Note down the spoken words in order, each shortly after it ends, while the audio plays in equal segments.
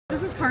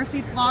This is Car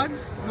Seat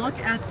Vlog's look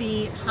at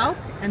the Hauck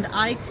and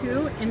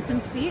IQ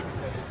infant seat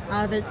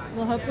that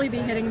will hopefully be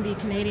hitting the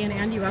Canadian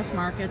and US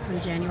markets in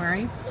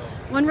January.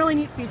 One really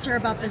neat feature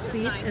about this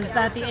seat is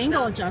that the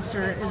angle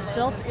adjuster is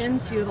built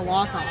into the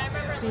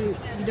lock-off. So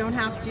you don't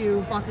have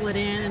to buckle it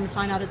in and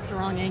find out it's the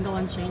wrong angle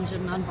and change it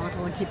and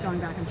unbuckle and keep going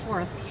back and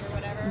forth.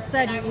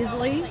 Instead, you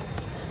easily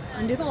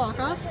undo the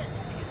lock-off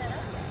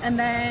and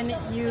then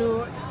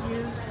you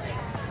use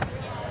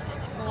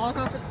the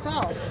lock-off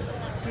itself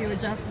to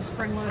adjust the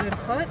spring-loaded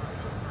foot.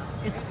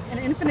 It's an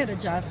infinite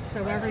adjust,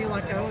 so wherever you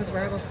let go is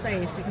where it'll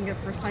stay, so you can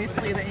get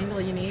precisely the angle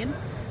you need.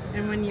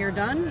 And when you're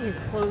done, you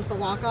close the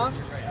lock-off.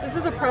 This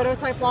is a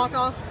prototype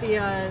lock-off.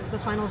 The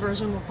final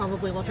version will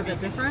probably look a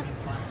bit different.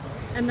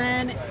 And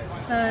then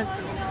the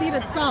seat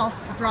itself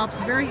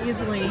drops very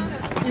easily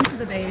into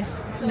the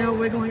base. No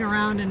wiggling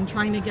around and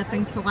trying to get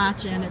things to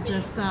latch in. It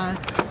just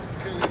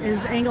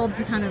is angled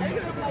to kind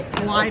of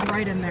glide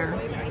right in there.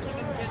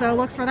 So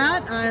look for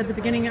that at the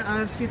beginning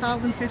of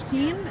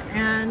 2015,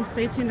 and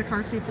stay tuned to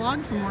Car Seat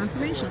Blog for more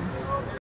information.